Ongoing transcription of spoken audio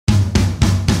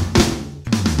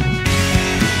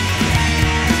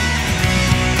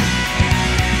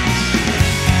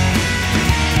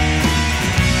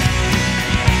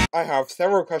have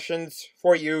several questions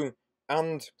for you,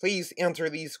 and please answer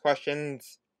these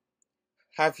questions.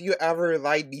 Have you ever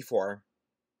lied before?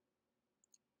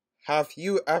 Have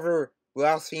you ever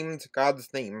blasphemed God's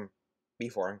name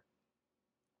before?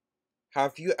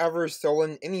 Have you ever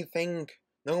stolen anything,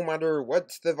 no matter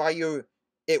what the value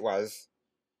it was?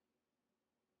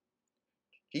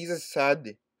 Jesus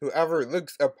said, "Whoever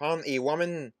looks upon a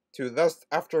woman to lust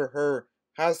after her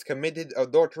has committed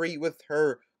adultery with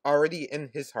her already in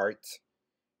his heart."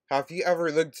 Have you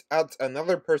ever looked at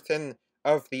another person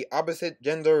of the opposite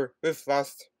gender with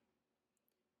lust?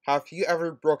 Have you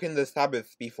ever broken the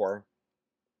Sabbath before?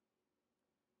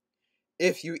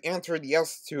 If you answered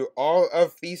yes to all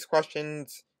of these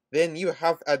questions, then you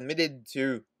have admitted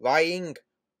to lying,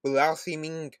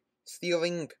 blaspheming,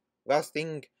 stealing,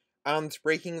 lusting, and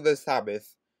breaking the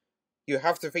Sabbath. You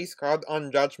have to face God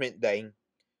on Judgment Day.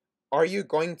 Are you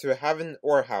going to heaven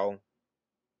or hell?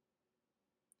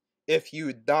 If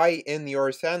you die in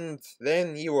your sins,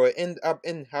 then you will end up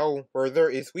in hell, where there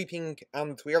is weeping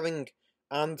and wailing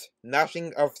and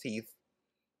gnashing of teeth.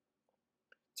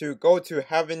 To go to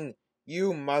heaven,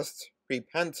 you must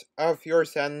repent of your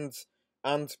sins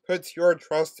and put your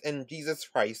trust in Jesus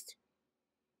Christ.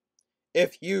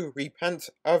 If you repent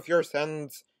of your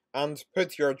sins and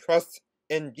put your trust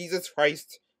in Jesus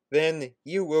Christ, then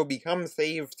you will become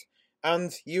saved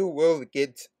and you will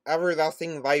get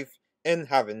everlasting life in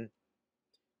heaven.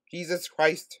 Jesus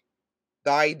Christ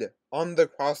died on the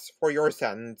cross for your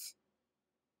sins.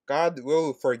 God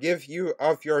will forgive you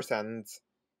of your sins.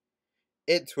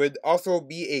 It would also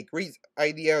be a great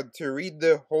idea to read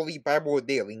the Holy Bible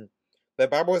daily. The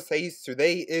Bible says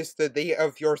today is the day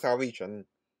of your salvation.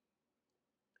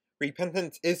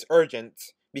 Repentance is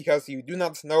urgent, because you do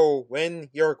not know when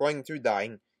you're going to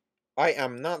die. I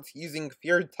am not using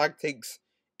fear tactics,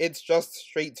 it's just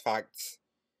straight facts.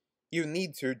 You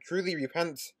need to truly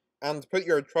repent and put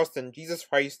your trust in Jesus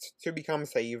Christ to become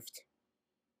saved.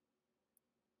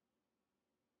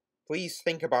 Please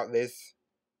think about this.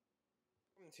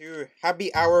 Welcome to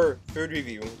Happy Hour Food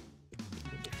Review.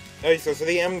 Okay, so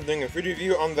today I'm doing a food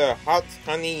review on the hot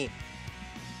honey,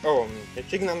 the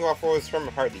chicken and waffles from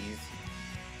Hardee's.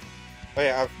 Oh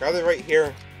yeah, I've got it right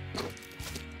here.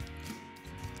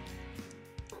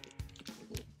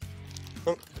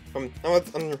 Now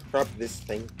let's unwrap this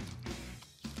thing.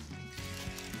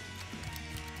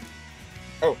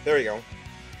 Oh, there we go.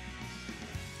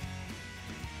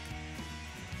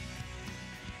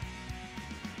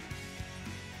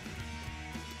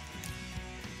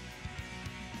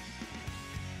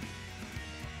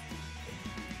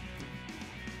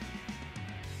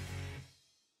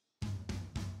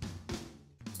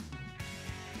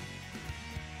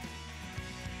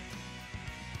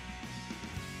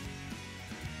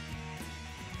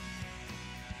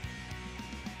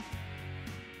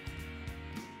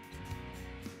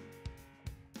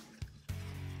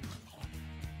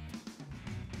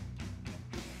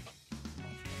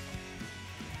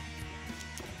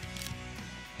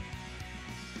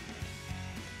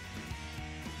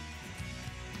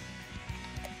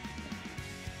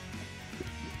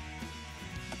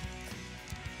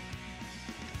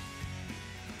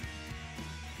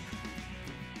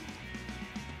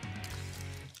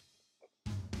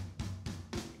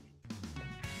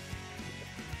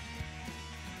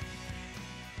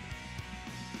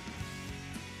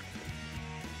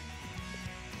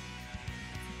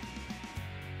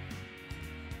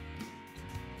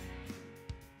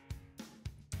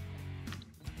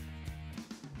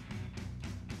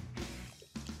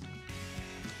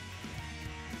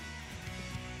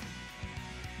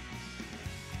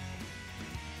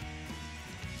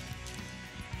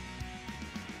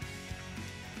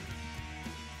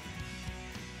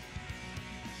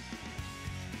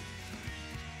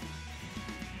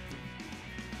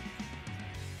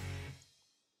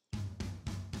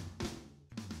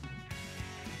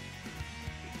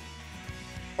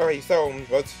 Alright, so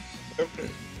let's.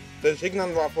 The chicken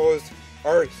and waffles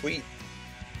are sweet.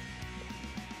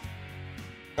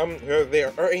 They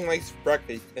are a nice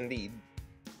breakfast indeed.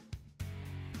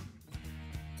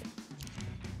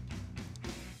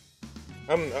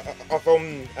 I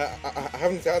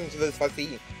haven't gotten to the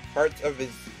spicy parts of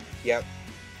this yet.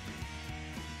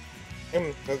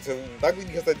 That's likely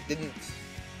because I didn't.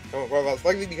 Well, that's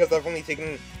likely because I've only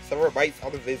taken several bites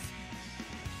out of this.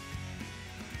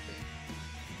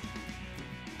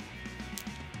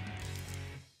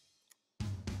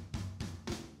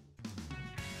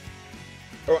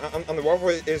 Oh, and the waffle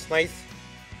is nice.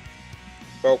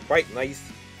 Well, quite nice.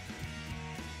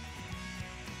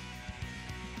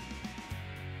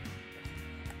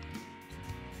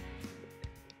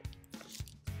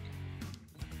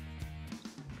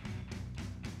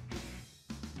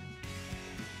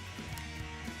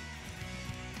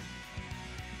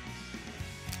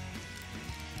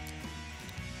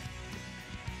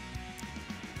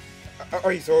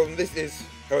 Alright, so this is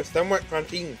somewhat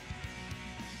crunchy.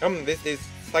 This is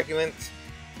succulent.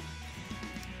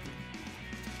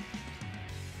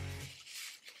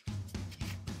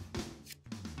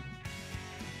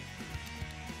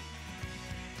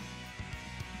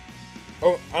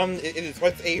 Oh, it is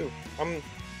what's a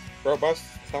robust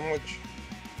sandwich.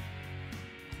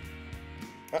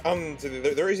 So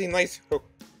there is a nice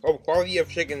quality of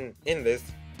chicken in this.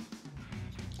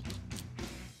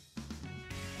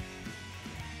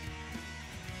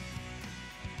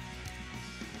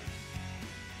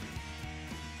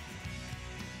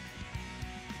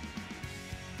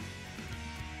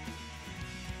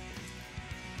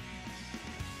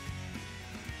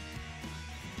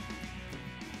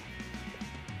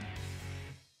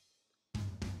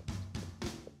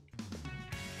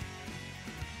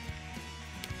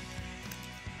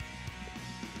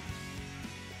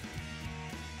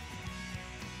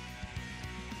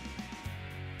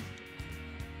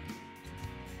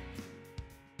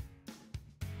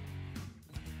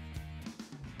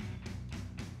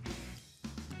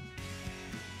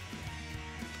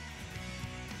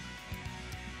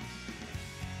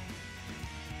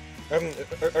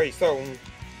 Alright, so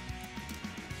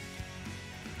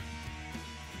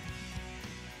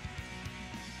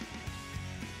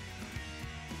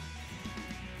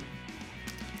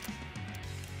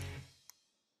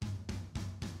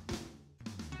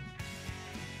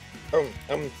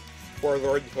for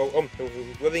Lord,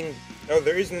 living. Oh,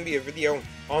 there is gonna be a video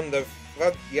on the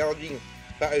flood theology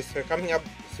that is coming up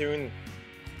soon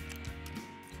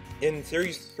in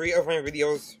series 3 of my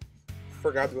videos,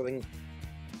 for God willing.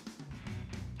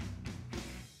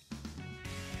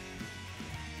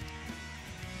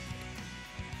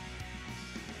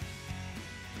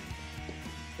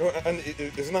 And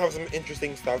it's gonna have some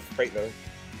interesting stuff right there.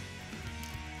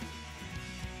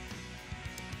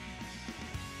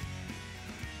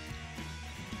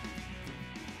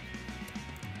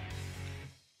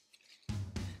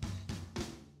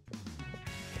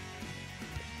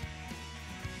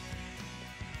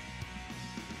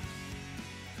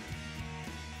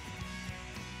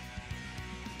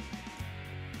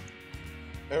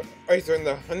 Alright, so in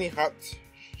the honey hot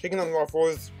chicken and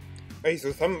waffles, alright,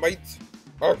 so some bites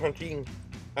are crunchy,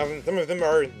 and some of them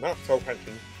are not so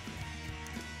crunchy.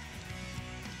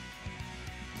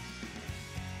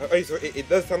 Alright, so it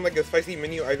does sound like a spicy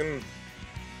menu item,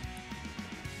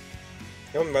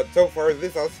 but so far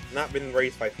this has not been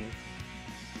very spicy.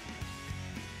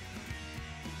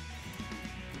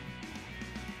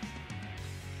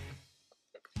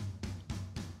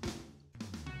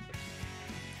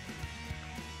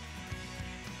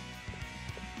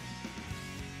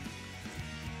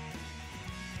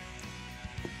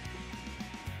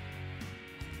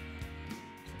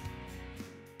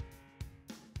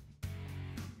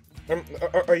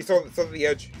 Alright, so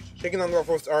the chicken and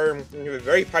waffles are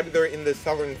very popular in the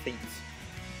southern states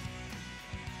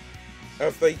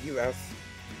of the US.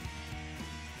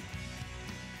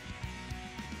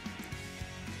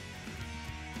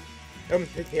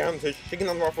 Yeah, so chicken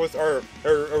and waffles are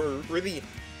really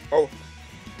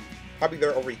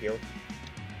popular over here.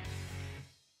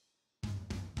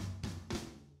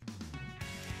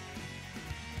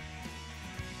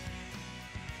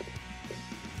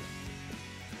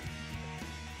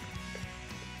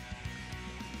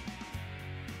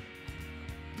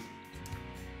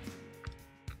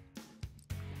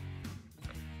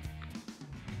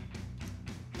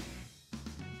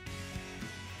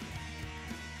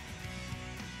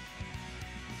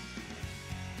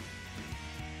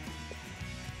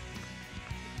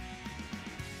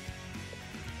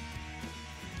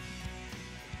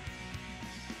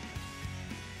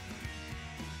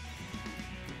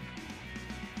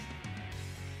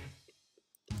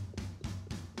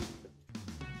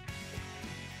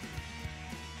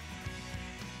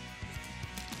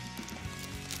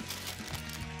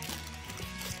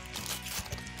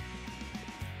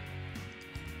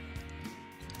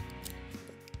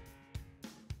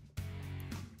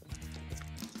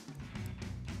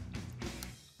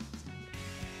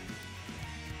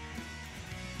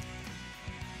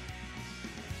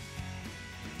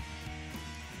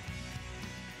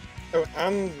 Oh,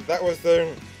 and that was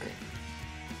the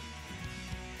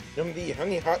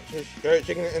honey hot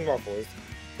chicken and waffles.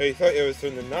 I thought it was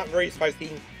not very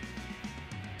spicy.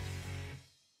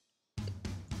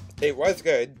 It was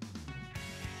good.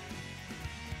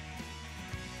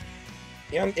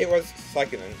 And it was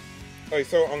succulent. Okay,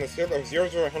 so on a scale of 0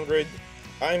 to 100,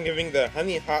 I'm giving the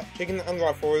honey hot chicken and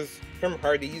waffles from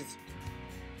Hardee's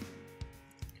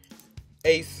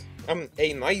a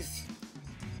nice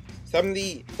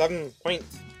 77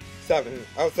 7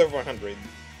 out of 100.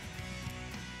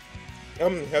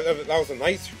 That was a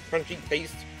nice crunchy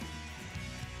taste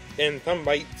in some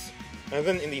bites, and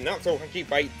then in the not so crunchy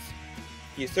bites,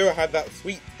 you still had that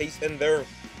sweet taste in there.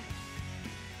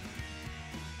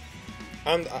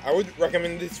 And I would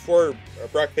recommend this for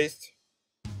breakfast.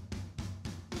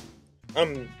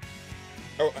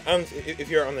 Oh, and if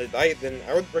you're on a diet, then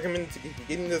I would recommend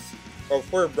getting this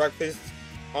for breakfast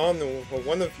on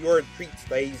one of your treat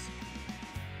days.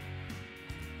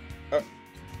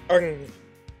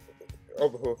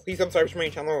 Please subscribe to my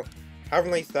channel. Have a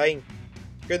nice day.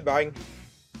 Goodbye.